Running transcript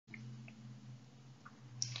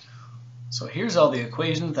So here's all the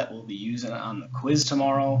equations that we'll be using on the quiz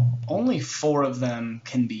tomorrow. Only 4 of them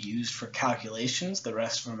can be used for calculations. The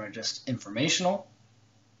rest of them are just informational.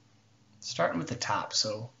 Starting with the top.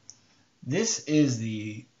 So this is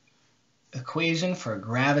the equation for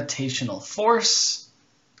gravitational force.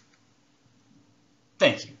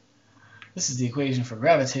 Thank you. This is the equation for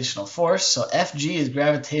gravitational force. So Fg is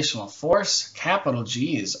gravitational force. Capital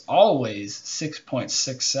G is always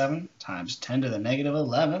 6.67 times 10 to the negative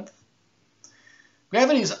 11th.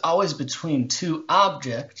 Gravity is always between two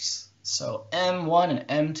objects, so m1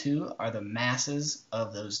 and m2 are the masses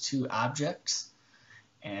of those two objects,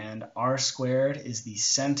 and r squared is the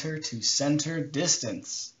center to center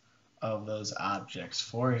distance of those objects.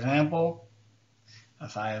 For example,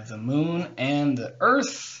 if I have the moon and the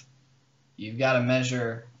earth, you've got to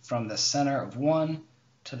measure from the center of one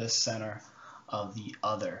to the center of the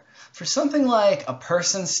other. For something like a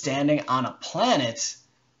person standing on a planet,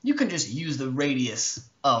 you can just use the radius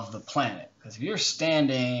of the planet. Because if you're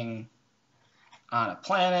standing on a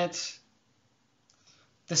planet,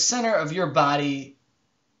 the center of your body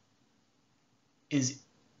is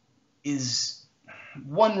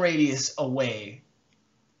one radius away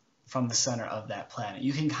from the center of that planet.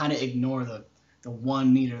 You can kind of ignore the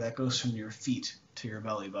 1 meter that goes from your feet to your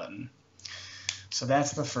belly button. So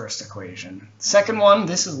that's the first equation. Second one,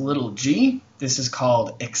 this is little g. This is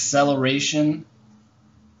called acceleration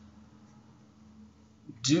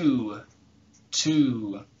due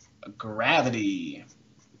to gravity.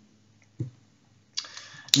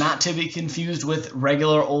 Not to be confused with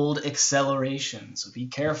regular old acceleration. So be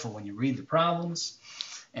careful when you read the problems.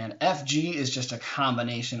 And Fg is just a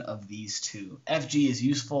combination of these two. Fg is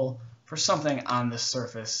useful for something on the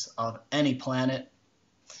surface of any planet.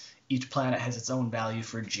 Each planet has its own value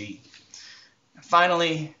for g. And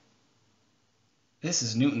finally, this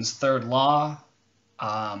is Newton's third law.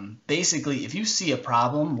 Basically, if you see a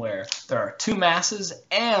problem where there are two masses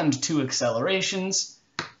and two accelerations,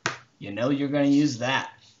 you know you're going to use that.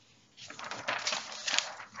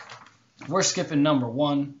 We're skipping number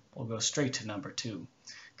 1. We'll go straight to number 2.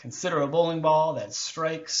 Consider a bowling ball that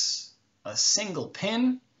strikes a single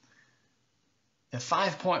pin. The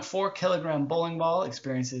 5.4 kilogram bowling ball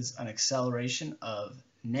experiences an acceleration of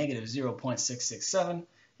negative 0.667,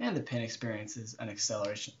 and the pin experiences an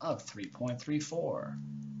acceleration of 3.34.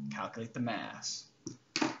 Calculate the mass.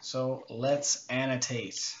 So let's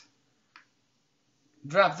annotate.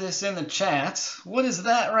 Drop this in the chat. What is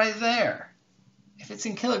that right there? If it's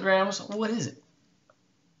in kilograms, what is it?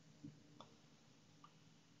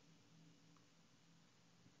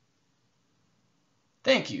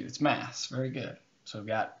 Thank you, it's mass. Very good. So we've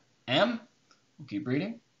got m. We'll keep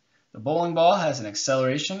reading. The bowling ball has an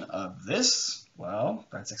acceleration of this. Well,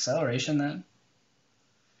 that's acceleration then.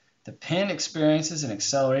 The pin experiences an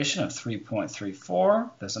acceleration of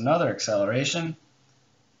 3.34. There's another acceleration.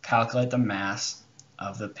 Calculate the mass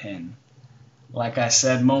of the pin. Like I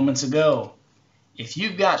said moments ago, if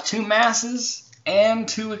you've got two masses and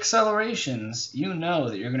two accelerations, you know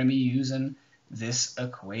that you're going to be using this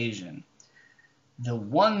equation. The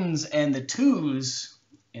 1's and the 2's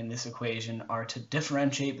in this equation are to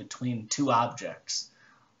differentiate between two objects.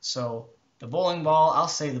 So the bowling ball, I'll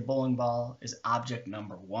say the bowling ball is object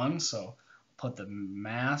number 1, so put the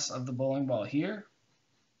mass of the bowling ball here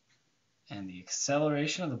and the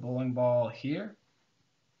acceleration of the bowling ball here.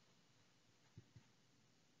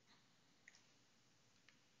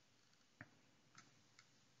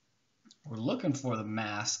 We're looking for the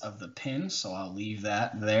mass of the pin, so I'll leave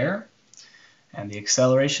that there. And the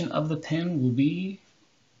acceleration of the pin will be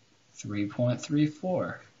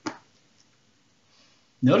 3.34.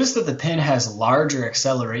 Notice that the pin has larger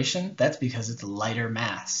acceleration. That's because it's lighter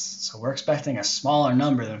mass. So we're expecting a smaller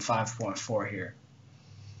number than 5.4 here.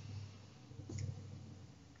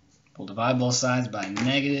 We'll divide both sides by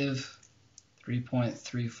negative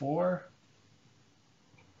 3.34.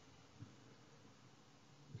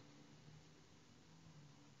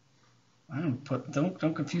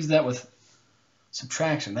 Don't confuse that with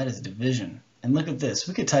subtraction. That is division. And look at this.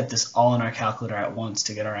 We could type this all in our calculator at once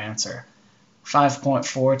to get our answer.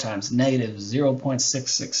 5.4 times negative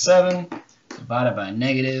 0.667 divided by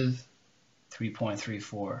negative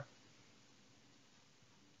 3.34.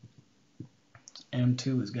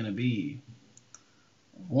 M2 is going to be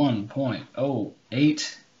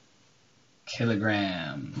 1.08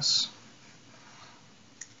 kilograms.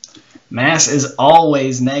 Mass is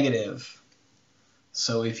always negative.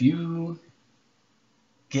 So if you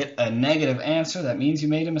get a negative answer, that means you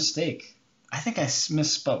made a mistake. I think I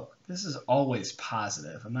misspoke. This is always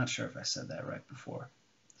positive. I'm not sure if I said that right before.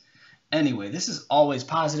 Anyway, this is always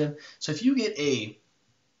positive. So if you get a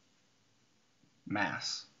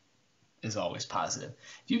mass is always positive.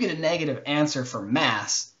 If you get a negative answer for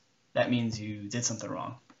mass, that means you did something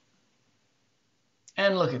wrong.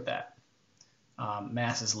 And look at that.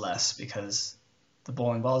 Mass is less because the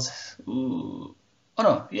bowling ball is, ooh, oh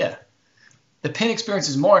no, yeah. The pin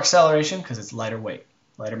experiences more acceleration because it's lighter weight,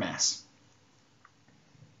 lighter mass.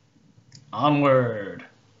 Onward.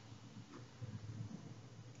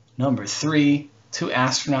 Number 3, 2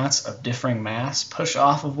 astronauts of differing mass push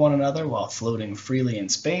off of one another while floating freely in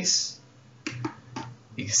space.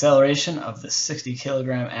 The acceleration of the 60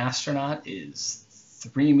 kilogram astronaut is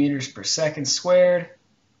 3 meters per second squared.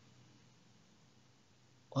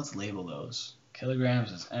 Let's label those.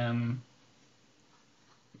 Kilograms is M,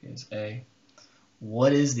 is A.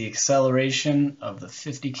 What is the acceleration of the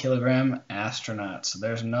 50 kilogram astronaut? So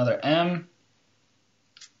there's another M.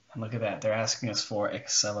 And look at that, they're asking us for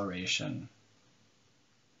acceleration.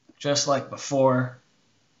 Just like before,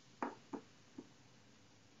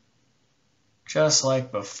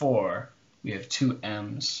 we have 2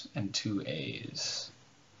 M's and 2 A's.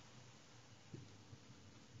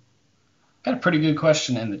 Got a pretty good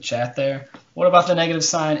question in the chat there. What about the negative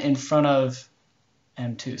sign in front of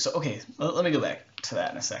M2? So, okay, let me go back to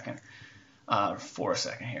that in a second, for a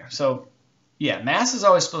second here. So, yeah, mass is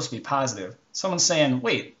always supposed to be positive. Someone's saying,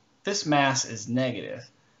 wait, this mass is negative.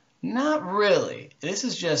 Not really. This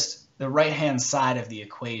is just the right-hand side of the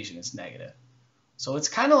equation is negative. So it's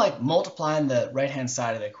kind of like multiplying the right-hand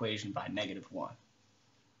side of the equation by -1.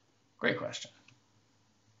 Great question.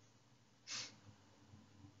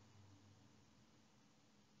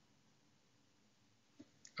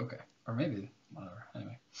 Okay, or maybe, whatever,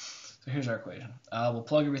 anyway. So here's our equation. We'll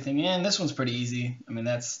plug everything in. This one's pretty easy. I mean,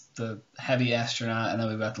 that's the heavy astronaut, and then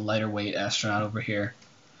we've got the lighter weight astronaut over here.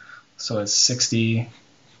 So it's 60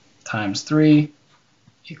 times 3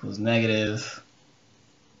 equals negative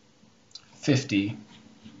 50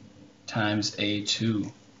 times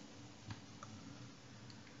A2.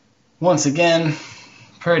 Once again,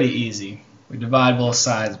 pretty easy. We divide both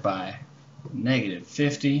sides by negative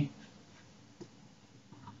 50.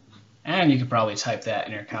 And you could probably type that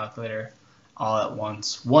in your calculator all at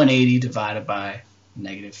once. 180 divided by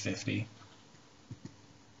negative 50.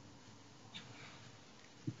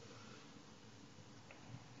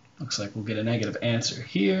 Looks like we'll get a negative answer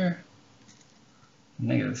here.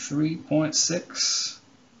 Negative 3.6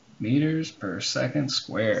 meters per second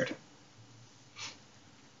squared.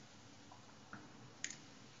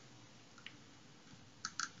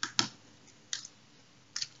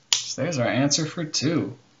 So there's our answer for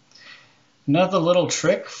 2. Another little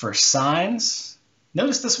trick for signs.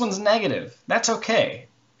 Notice this one's negative. That's okay.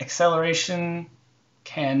 Acceleration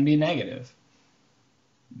can be negative.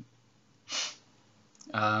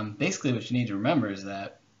 Basically what you need to remember is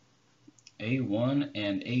that A1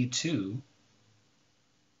 and A2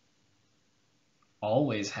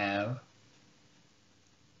 always have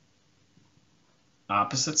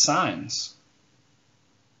opposite signs.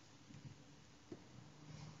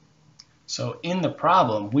 So in the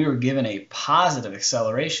problem, we were given a positive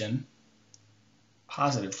acceleration,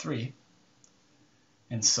 positive 3,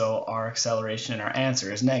 and so our acceleration in our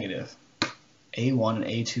answer is negative. A1 and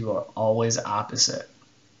A2 are always opposite.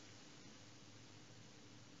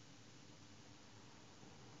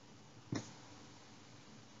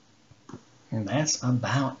 And that's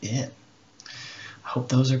about it. I hope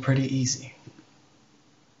those are pretty easy.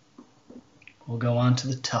 We'll go on to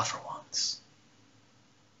the tougher ones.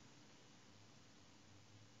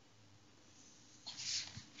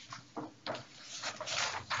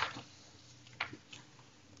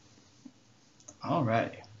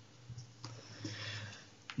 Alrighty.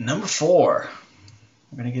 Number 4.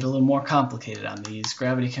 We're going to get a little more complicated on these.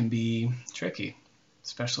 Gravity can be tricky,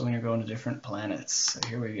 especially when you're going to different planets. So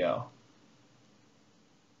here we go.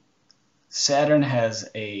 Saturn has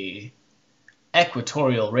a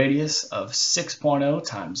equatorial radius of 6.0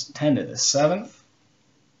 times 10 to the 7th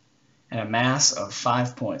and a mass of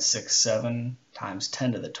 5.67 times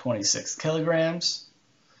 10 to the 26th kilograms.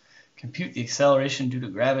 Compute the acceleration due to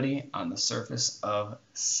gravity on the surface of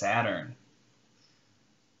Saturn.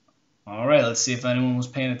 All right, let's see if anyone was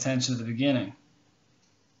paying attention at the beginning.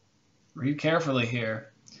 Read carefully here.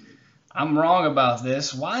 I'm wrong about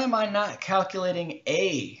this. Why am I not calculating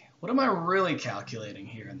A? What am I really calculating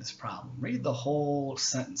here in this problem? Read the whole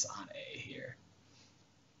sentence on A here.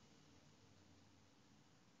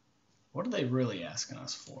 What are they really asking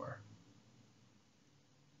us for?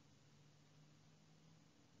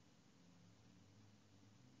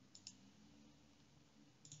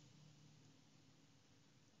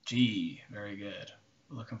 G, very good.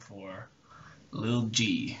 We're looking for little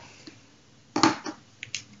g.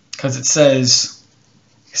 Because it says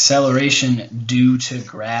acceleration due to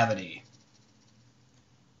gravity.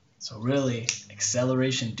 So really,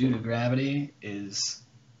 acceleration due to gravity is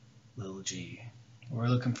little g. We're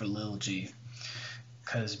looking for little g,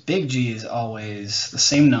 because big G is always the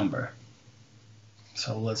same number.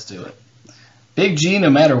 So let's do it. Big G, no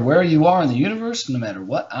matter where you are in the universe, no matter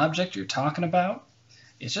what object you're talking about,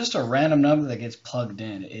 it's just a random number that gets plugged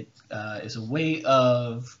in. It is a way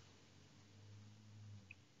of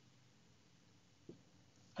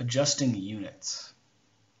adjusting units.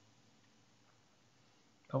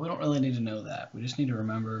 But we don't really need to know that. We just need to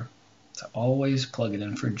remember to always plug it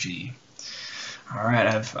in for G. All right,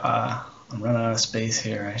 I'm running out of space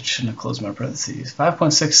here. I shouldn't have closed my parentheses.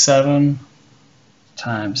 5.67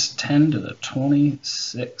 times 10 to the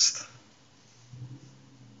 26th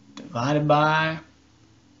divided by,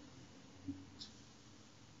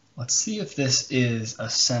 let's see if this is a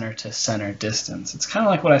center to center distance. It's kind of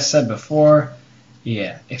like what I said before.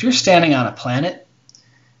 Yeah, if you're standing on a planet,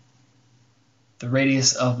 the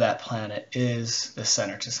radius of that planet is the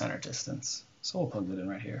center to center distance. So we'll plug it in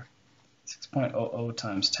right here. 6.00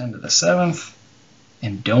 times 10 to the 7th.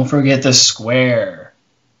 And don't forget the square.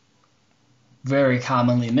 Very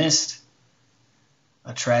commonly missed.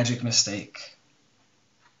 A tragic mistake.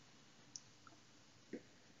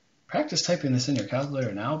 Practice typing this in your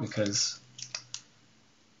calculator now, because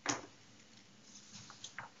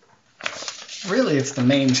really it's the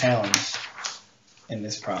main challenge in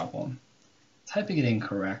this problem. Typing it in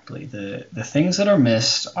correctly. The things that are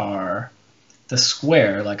missed are the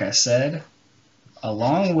square, like I said,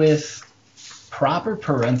 along with proper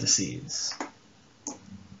parentheses.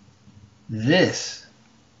 This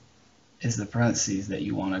is the parentheses that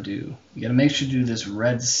you want to do. You got to make sure you do this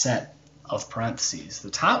red set of parentheses. The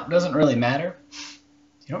top doesn't really matter.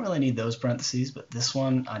 You don't really need those parentheses, but this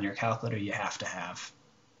one on your calculator you have to have.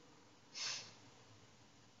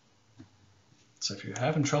 So if you're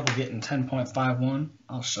having trouble getting 10.51,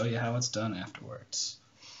 I'll show you how it's done afterwards.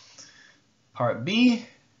 Part B,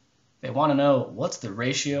 they want to know what's the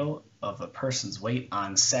ratio of a person's weight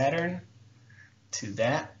on Saturn to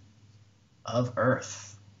that of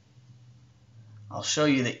Earth. I'll show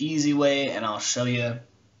you the easy way, and I'll just show you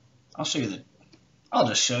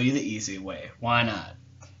the easy way. Why not?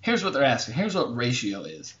 Here's what they're asking. Here's what ratio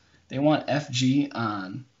is. They want Fg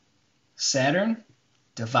on Saturn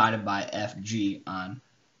divided by Fg on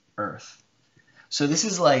Earth. So this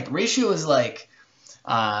is like, ratio is like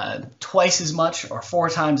twice as much or 4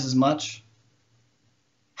 times as much,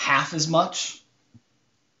 half as much.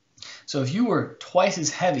 So if you were twice as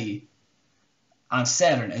heavy on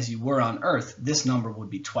Saturn as you were on Earth, this number would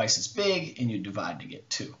be twice as big, and you divide to get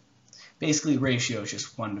 2. Basically, ratio is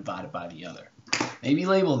just 1 divided by the other. Maybe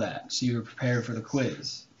label that so you're prepared for the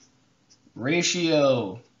quiz.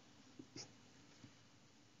 Ratio.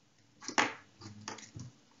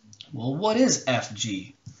 Well, what is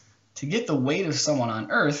Fg? To get the weight of someone on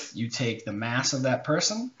Earth, you take the mass of that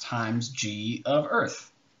person times G of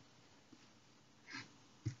Earth.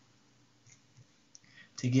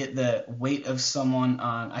 To get the weight of someone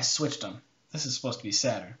on, I switched them. This is supposed to be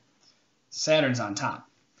Saturn. Saturn's on top.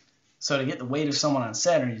 So to get the weight of someone on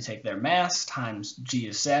Saturn, you take their mass times G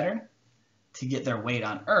of Saturn. To get their weight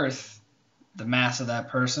on Earth, the mass of that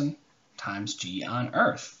person times G on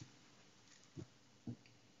Earth.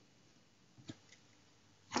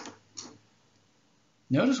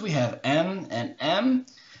 Notice we have M and M.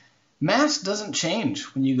 Mass doesn't change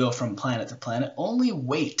when you go from planet to planet. Only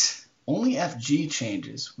weight. Only Fg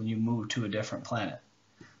changes when you move to a different planet.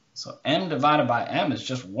 So M divided by M is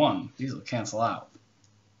just 1. These will cancel out.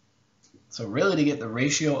 So really, to get the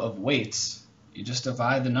ratio of weights, you just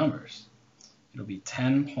divide the numbers. It'll be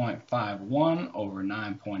 10.51 over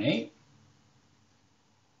 9.8.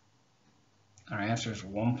 Our answer is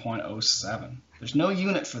 1.07. There's no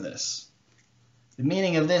unit for this. The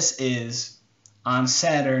meaning of this is, on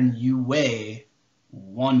Saturn, you weigh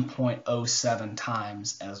 1.07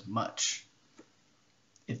 times as much.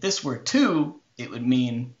 If this were 2, it would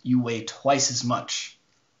mean you weigh twice as much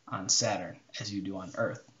on Saturn as you do on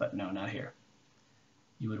Earth. But no, not here.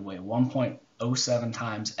 You would weigh 1.07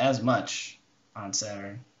 times as much on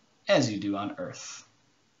Saturn as you do on Earth.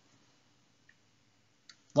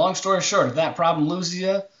 Long story short, if that problem loses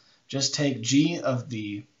you, just take G of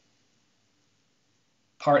the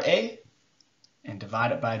part A and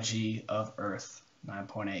divide it by G of Earth,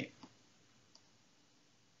 9.8.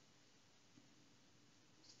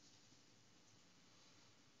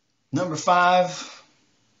 Number 5,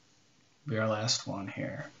 will be our last one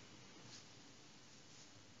here.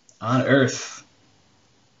 On Earth,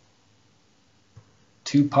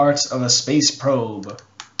 2 parts of a space probe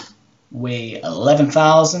weigh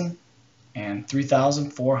 11,000 and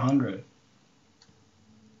 3,400.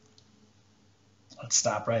 Let's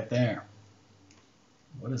stop right there.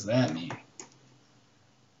 What does that mean?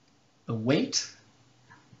 The weight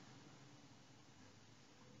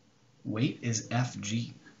is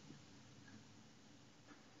Fg.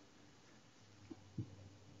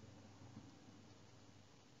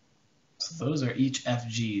 So those are each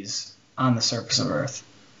Fg's on the surface of Earth.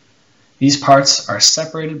 These parts are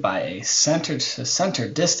separated by a center-to-center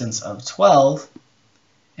distance of 12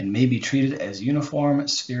 and may be treated as uniform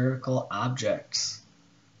spherical objects.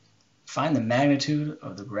 Find the magnitude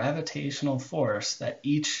of the gravitational force that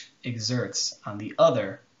each exerts on the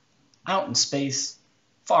other out in space,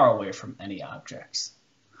 far away from any objects.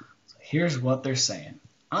 So here's what they're saying.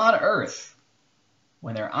 On Earth,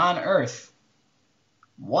 when they're on Earth,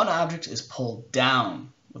 one object is pulled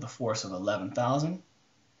down with a force of 11,000.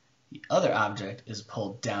 The other object is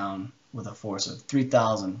pulled down with a force of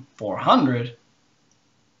 3,400.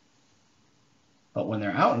 But when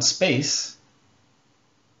they're out in space,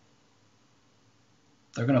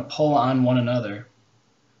 they're going to pull on one another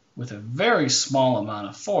with a very small amount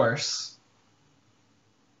of force,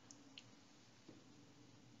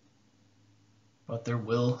 but there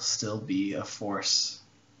will still be a force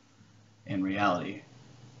in reality.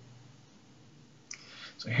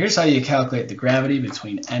 So here's how you calculate the gravity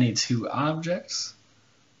between any two objects.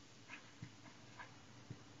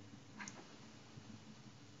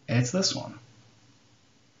 It's this one.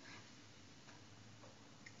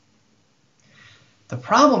 The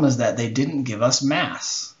problem is that they didn't give us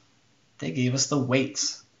mass. They gave us the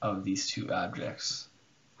weights of these two objects.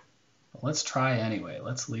 But let's try anyway.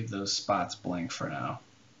 Let's leave those spots blank for now.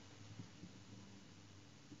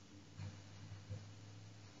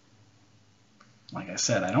 Like I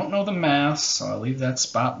said, I don't know the mass, so I'll leave that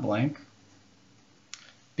spot blank.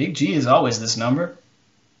 Big G is always this number.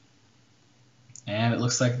 And it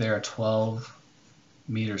looks like they are 12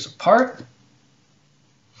 meters apart.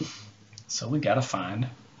 So we got to find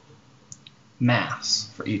mass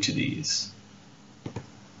for each of these.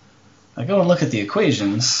 If I go and look at the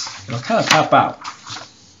equations, it'll kind of pop out.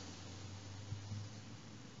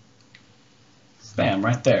 Bam,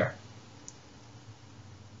 right there.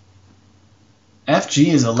 Fg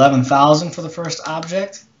is 11,000 for the first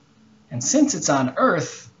object, and since it's on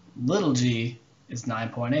Earth, little g is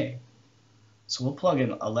 9.8. So we'll plug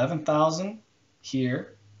in 11,000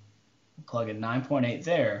 here, we'll plug in 9.8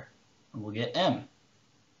 there, and we'll get m.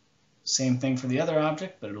 Same thing for the other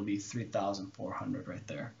object, but it'll be 3,400 right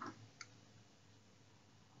there.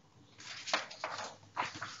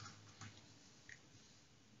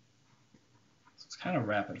 So it's kind of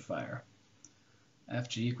rapid fire.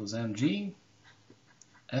 Fg equals mg.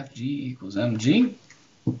 Fg equals mg.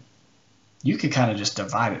 You could kind of just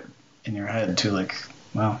divide it in your head to, like,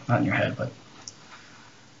 well, not in your head, but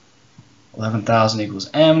 11,000 equals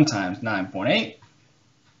m times 9.8.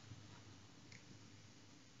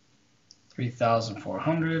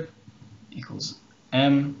 3,400 equals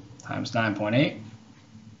m times 9.8.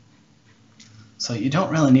 So you don't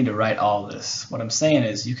really need to write all this. What I'm saying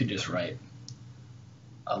is you could just write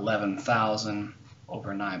 11,000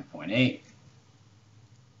 over 9.8.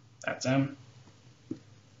 That's m.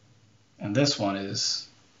 And this one is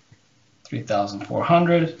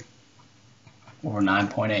 3,400 over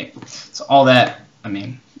 9.8. So all that, I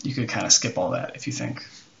mean, you could kind of skip all that if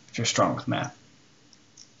you're strong with math.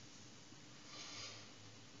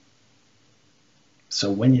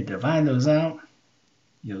 So when you divide those out,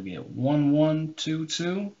 you'll get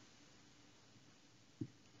 1122,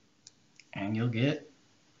 and you'll get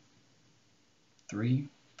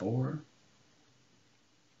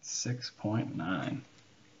 346.9.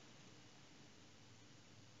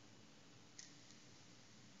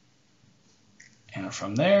 And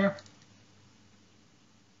from there,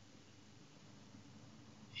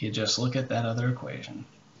 you just look at that other equation.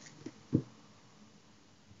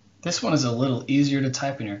 This one is a little easier to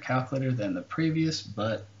type in your calculator than the previous,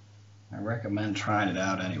 but I recommend trying it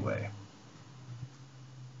out anyway.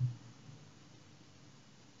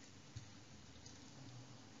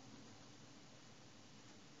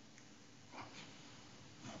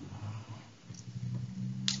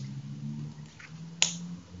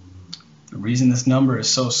 The reason this number is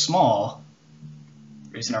so small,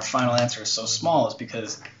 the reason our final answer is so small is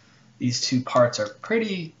because these two parts are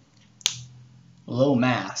pretty low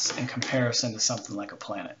mass in comparison to something like a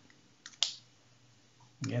planet.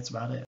 And that's about it.